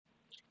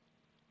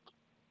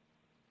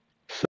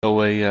So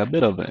a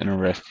bit of an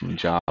interesting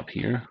job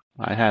here.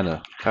 I had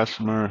a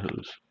customer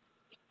who's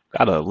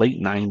got a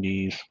late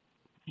 90s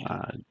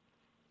uh,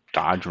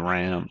 Dodge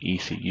Ram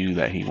ECU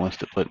that he wants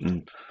to put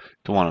into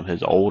one of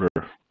his older,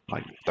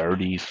 like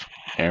 30s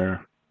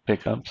air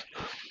pickups.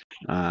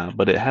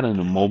 But it had an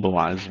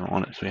immobilizer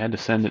on it, so he had to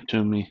send it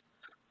to me,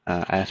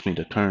 asked me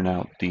to turn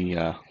out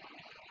the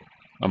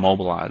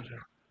immobilizer.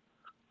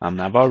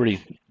 I've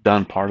already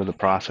done part of the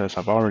process.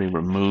 I've already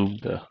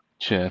removed the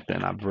chip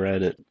and I've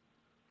read it.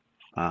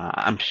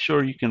 I'm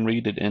sure you can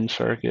read it in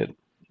circuit,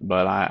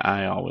 but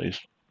I always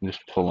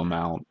just pull them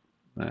out.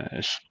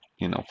 It's,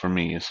 for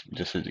me, it's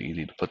just as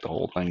easy to put the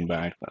whole thing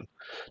back than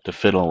to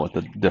fiddle with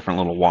the different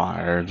little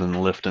wires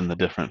and lifting the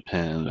different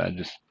pins.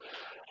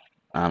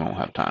 I don't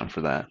have time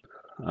for that.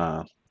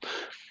 Uh,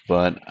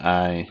 but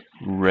I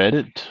read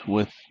it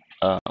with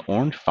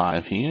Orange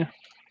 5 here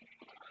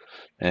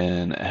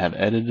and have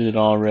edited it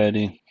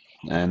already.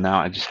 And now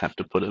I just have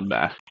to put it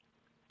back.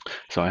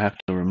 So I have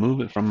to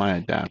remove it from my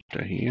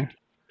adapter here.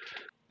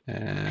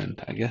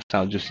 And I guess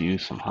I'll just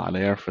use some hot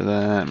air for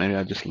that. Maybe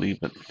I just leave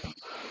it.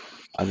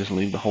 I'll just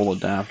leave the whole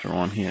adapter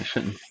on here.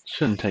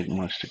 Shouldn't take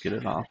much to get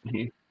it off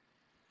here.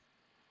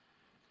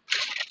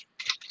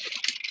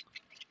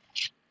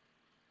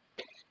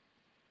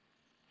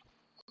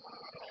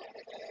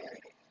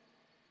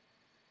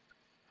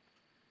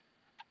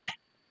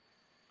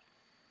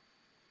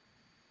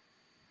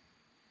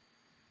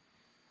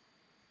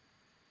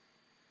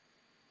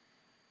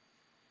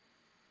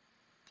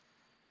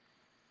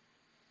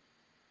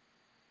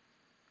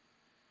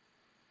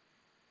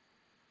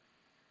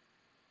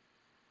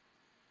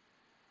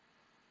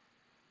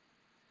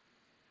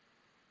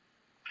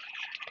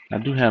 I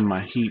do have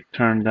my heat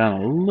turned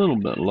down a little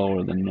bit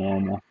lower than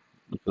normal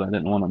because I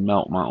didn't want to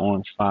melt my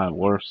orange 5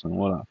 worse than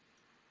what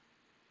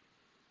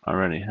I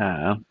already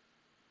have.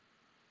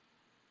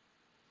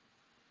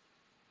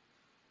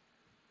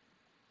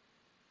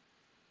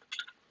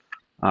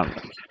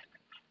 Alright,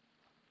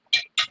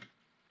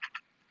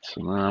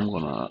 so then I'm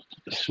gonna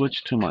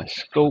switch to my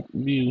scope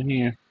view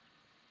here.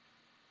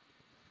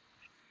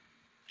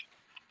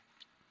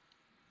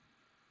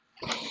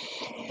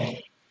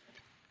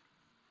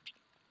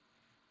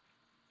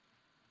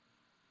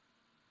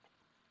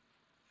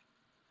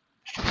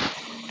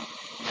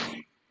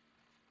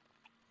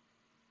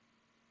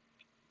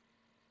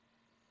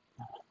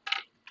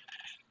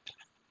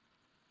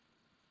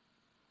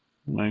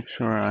 Make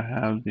sure I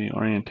have the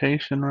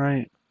orientation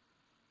right.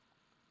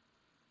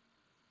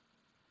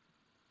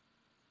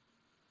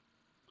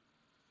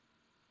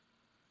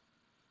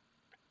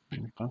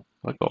 Okay,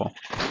 let go.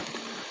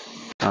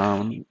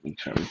 Make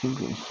sure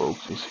everything's in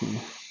focus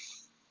here.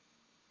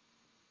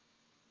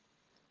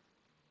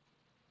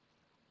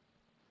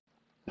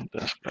 I think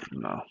that's good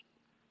enough.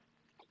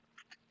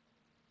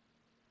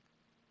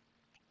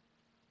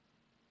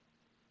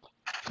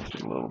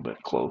 Get a little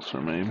bit closer,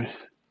 maybe.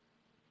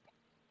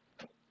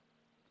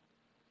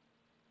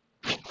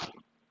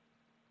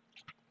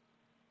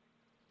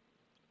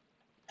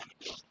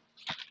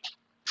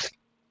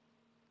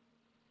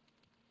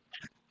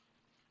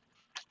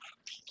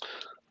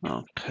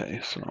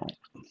 Okay, so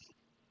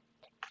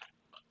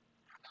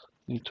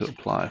need to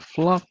apply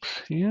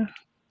flux here.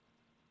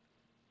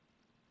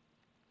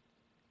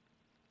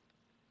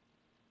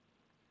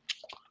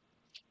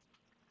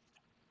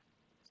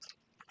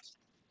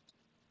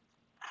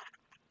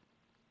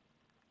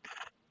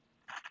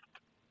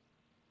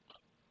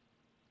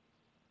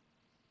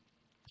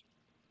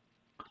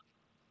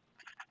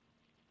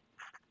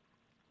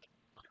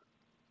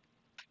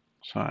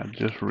 So I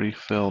just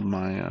refilled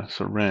my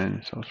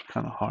syringe, so it's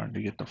kind of hard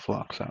to get the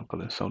flux out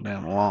because it's so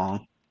damn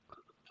long.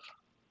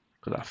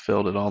 Because I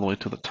filled it all the way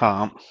to the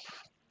top.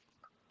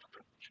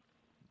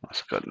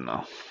 That's good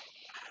enough.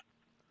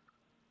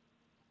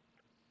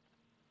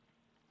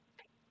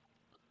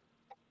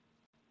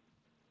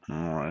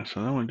 Alright,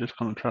 so then we're just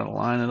going to try to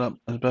line it up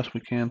as best we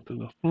can through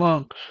the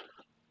flux.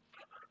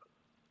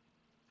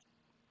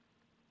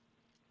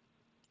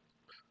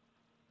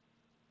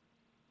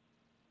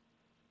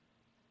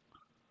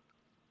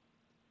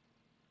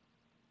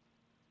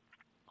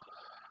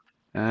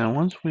 And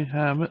once we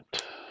have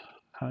it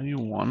how you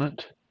want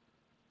it,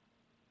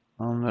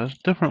 there's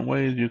different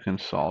ways you can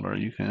solder.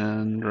 You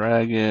can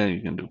drag it,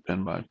 you can do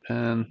pin by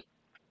pin,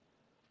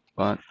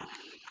 but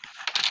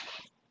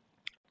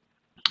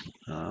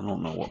I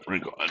don't know what we're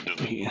going to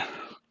do here.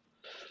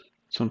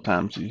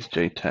 Sometimes these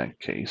JTEC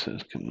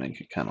cases can make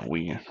it kind of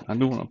weird. I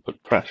do want to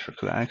put pressure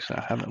because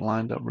I have it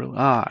lined up really.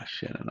 Ah,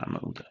 shit, and I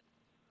moved it.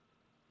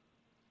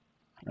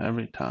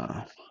 Every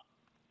time.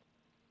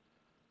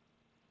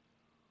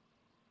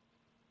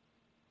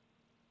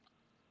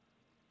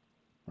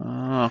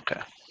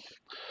 Okay.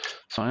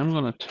 So I'm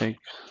going to take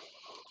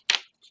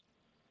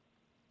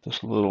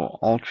this little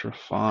ultra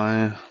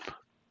fine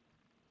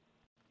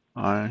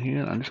iron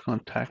here. I'm just going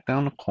to tack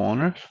down the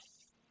corners.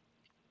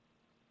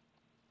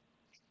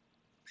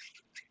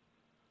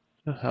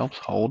 It helps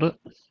hold it.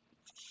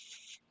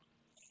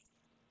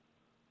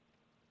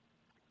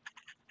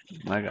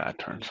 I gotta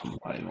turn some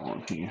light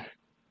on here.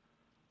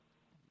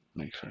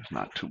 Make sure it's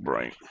not too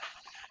bright.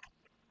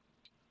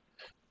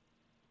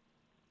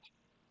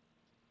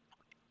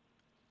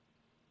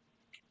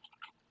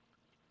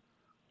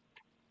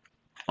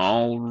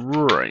 All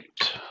right.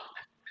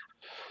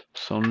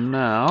 So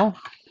now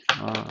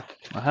I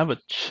have a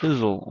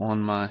chisel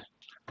on my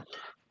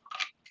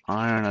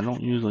iron. I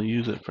don't usually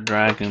use it for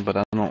dragging, but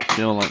I don't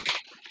feel like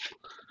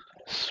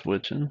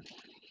switching.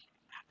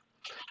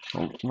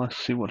 So let's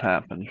see what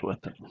happens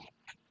with it.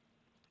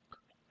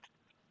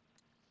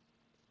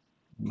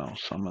 No,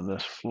 some of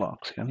this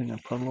flux. I think I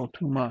put a little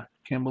too much.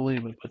 Can't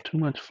believe it, put too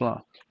much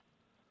flux.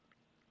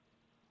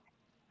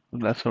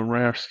 That's a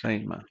rare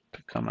statement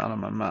to come out of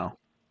my mouth.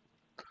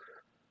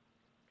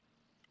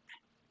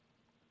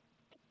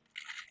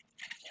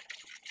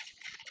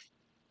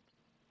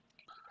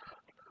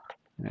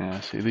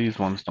 Yeah, see, these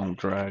ones don't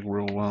drag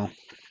real well.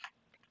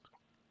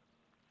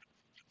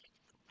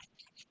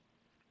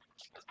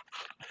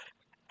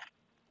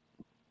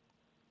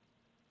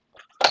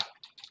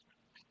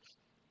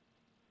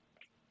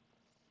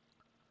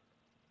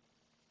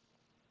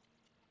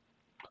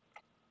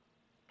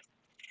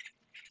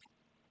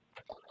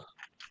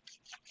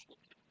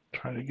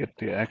 Try to get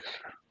the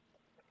extra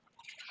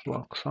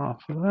flux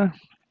off of there.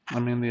 I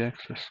mean the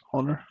extra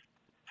solder.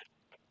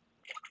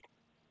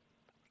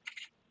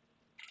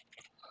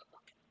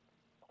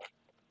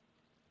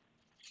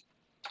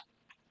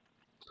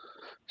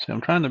 See,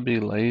 I'm trying to be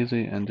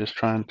lazy and just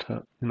trying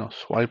to,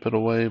 swipe it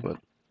away, but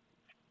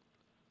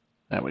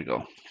there we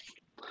go.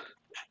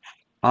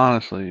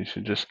 Honestly, you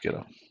should just get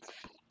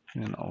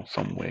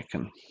some wick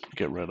and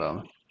get rid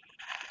of it.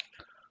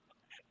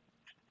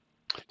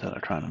 Instead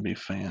of trying to be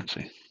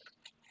fancy.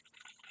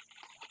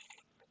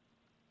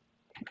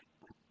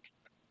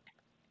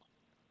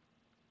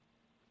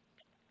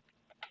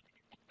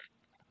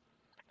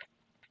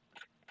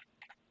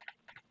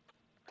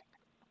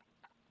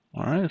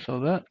 Alright, so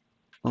that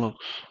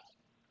looks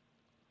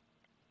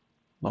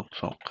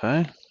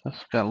okay.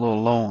 That's got a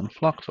little low on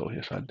flux over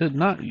here, so I did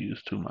not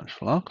use too much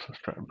flux. Let's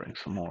try to bring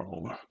some more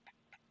over.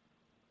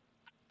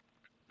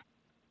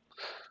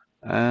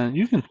 And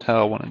you can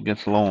tell when it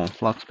gets low on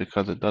flux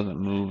because it doesn't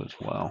move as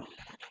well.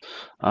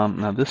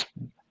 Now this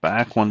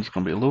back one's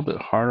going to be a little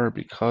bit harder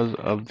because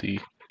of the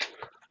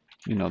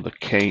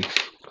case,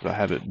 because I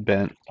have it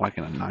bent like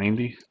in a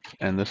 90,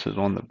 and this is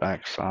on the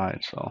back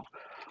side, so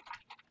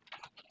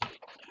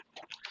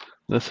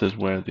this is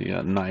where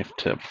the knife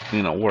tip,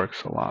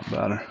 works a lot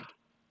better.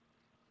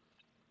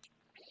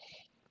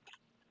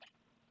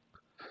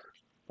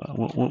 But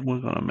we're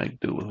going to make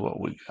do with what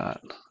we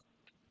got.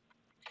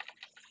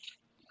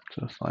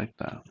 Just like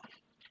that.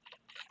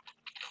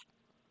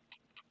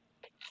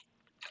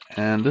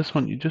 And this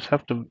one, you just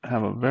have to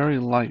have a very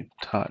light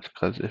touch,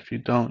 because if you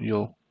don't,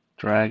 you'll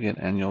drag it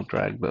and you'll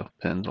drag the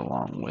pins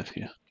along with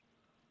you.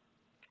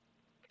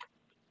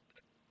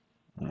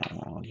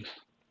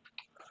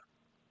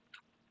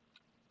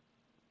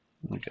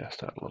 I guess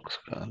that looks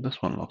good.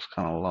 This one looks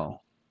kind of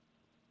low.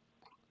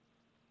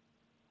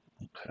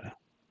 Okay.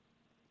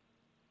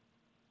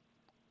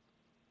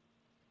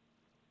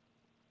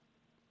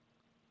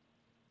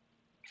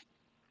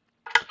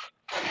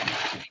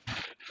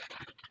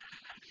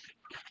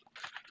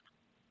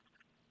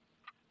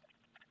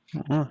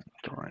 That's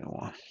the right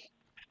one.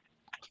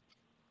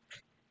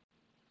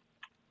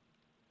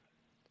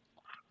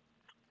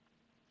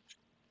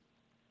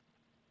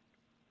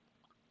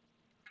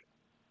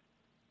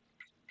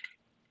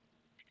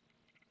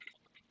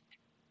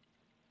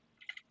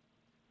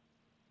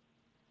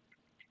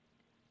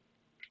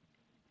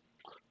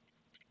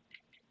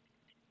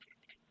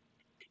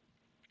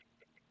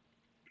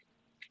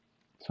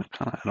 So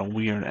kind of at a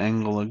weird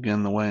angle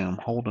again, the way I'm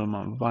holding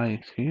my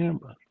vise here,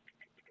 but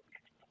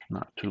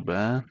not too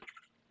bad.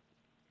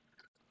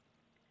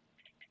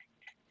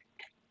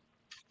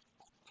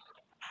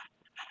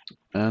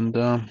 And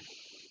I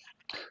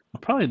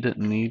probably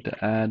didn't need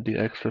to add the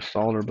extra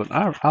solder, but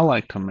I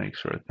like to make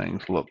sure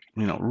things look,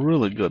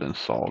 really good in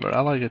solder.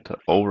 I like it to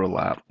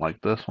overlap like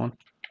this one.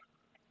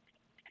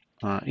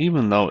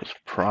 Even though it's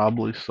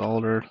probably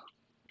soldered,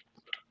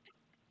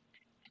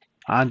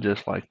 I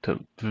just like to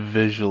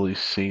visually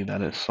see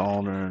that it's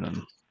soldered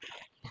and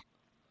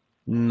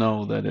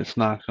know that it's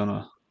not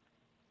gonna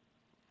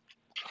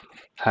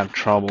have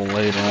trouble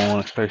later on,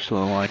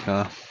 especially like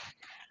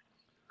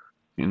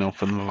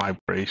from the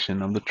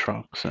vibration of the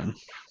trucks and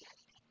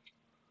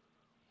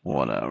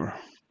whatever.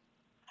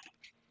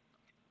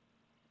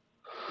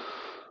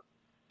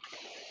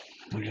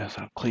 I guess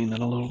I'll clean it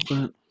a little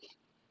bit.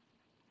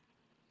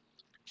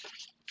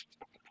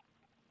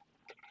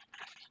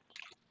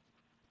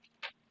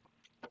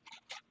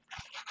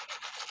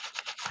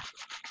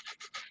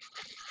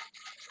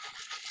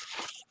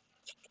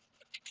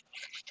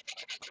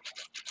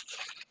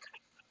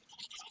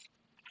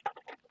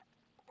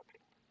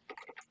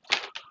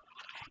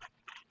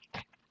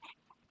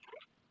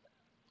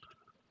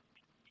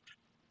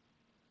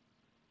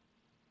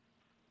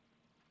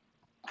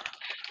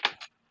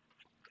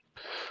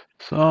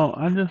 So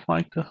I just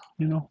like to,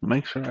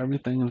 make sure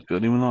everything is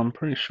good, even though I'm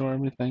pretty sure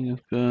everything is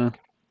good.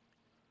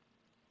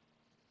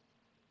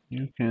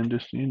 You can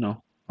just,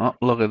 oh,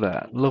 look at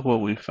that. Look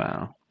what we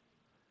found.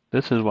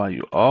 This is why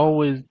you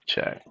always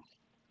check.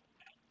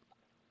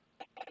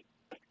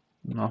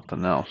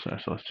 Nothing else there,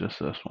 so it's just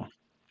this one.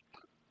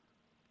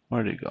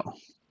 Where'd he go?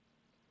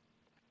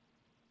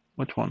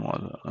 Which one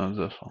was it? It was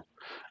this one.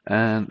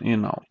 And,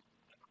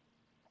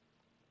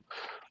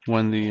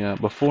 when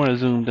before I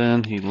zoomed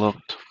in, he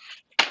looked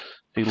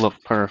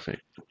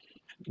perfect.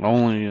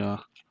 Only,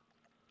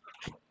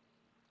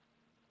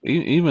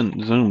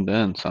 even zoomed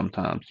in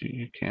sometimes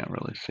you can't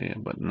really see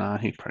it, but nah,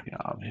 he pretty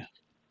obvious.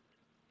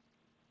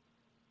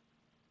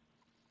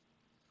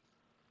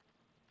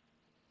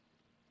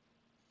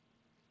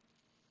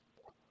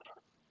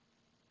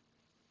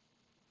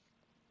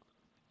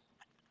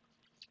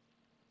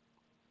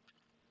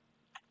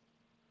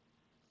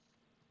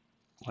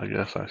 I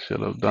guess I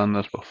should have done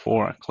this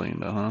before I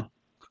cleaned it, huh?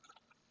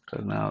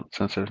 Because now,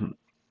 since there's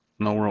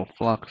no real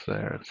flux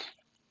there, it's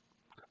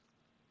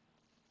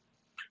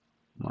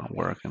not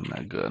working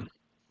that good.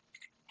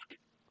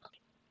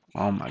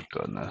 Oh my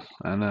goodness.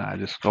 And then I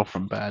just go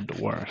from bad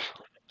to worse.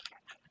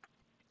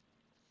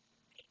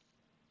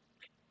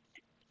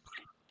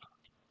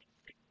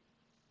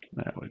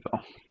 There we go.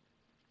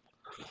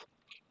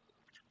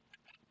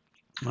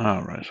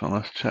 Alright, so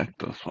let's check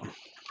this one.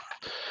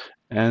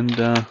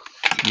 And,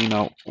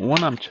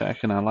 when I'm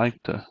checking, I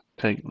like to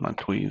take my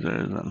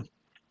tweezers and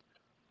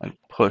like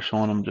push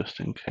on them just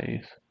in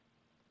case.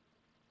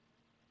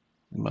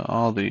 But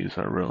all these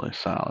are really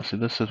solid. See,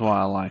 this is why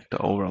I like to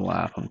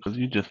overlap them, because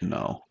you just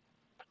know.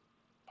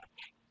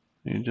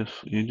 You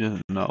just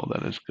know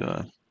that it's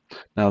good.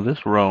 Now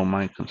this row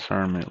might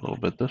concern me a little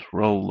bit. This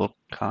row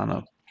looked kind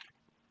of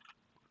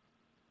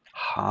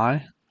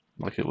high,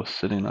 like it was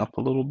sitting up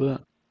a little bit.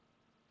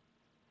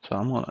 So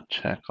I'm gonna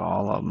check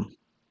all of them,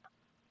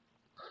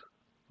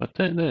 but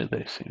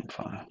they seem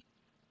fine.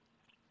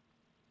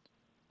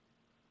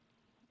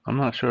 I'm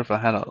not sure if I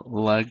had a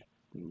leg,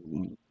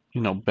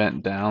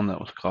 bent down that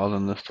was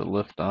causing this to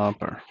lift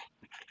up or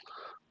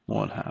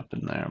what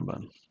happened there, but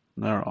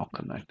they're all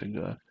connected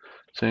good.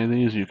 See,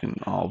 these you can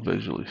all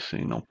visually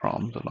see, no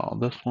problems at all.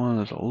 This one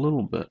is a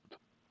little bit,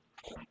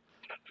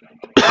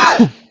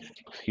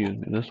 excuse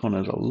me, this one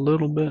is a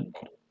little bit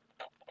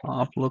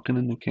off looking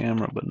in the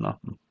camera, but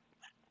nothing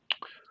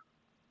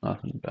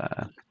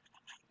bad.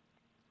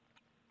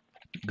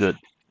 Good.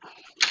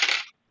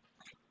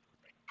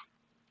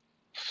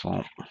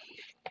 So,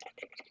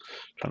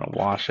 trying to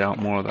wash out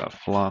more of that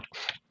flux,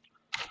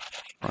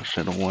 brush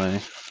it away.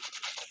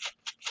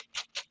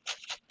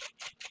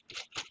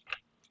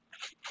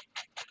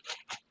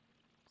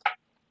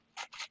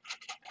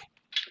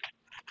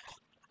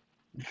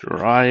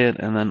 Dry it,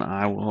 and then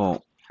I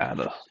will add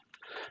a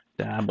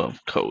dab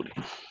of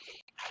coating.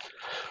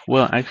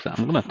 Well, actually,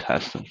 I'm gonna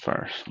test it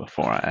first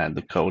before I add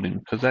the coating,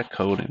 because that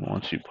coating,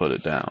 once you put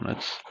it down,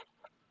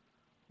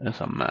 it's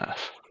a mess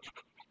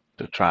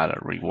to try to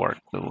rework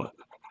through it.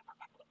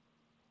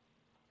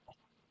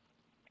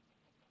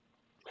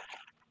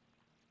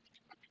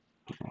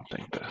 I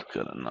think that's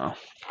good enough.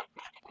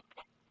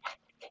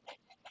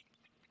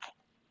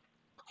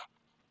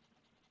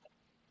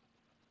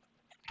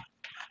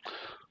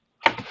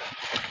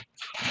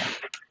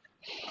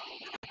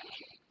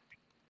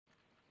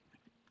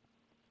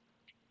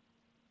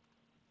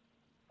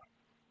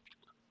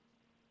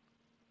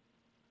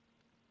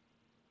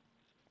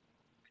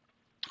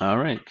 All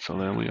right, so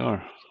there we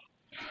are.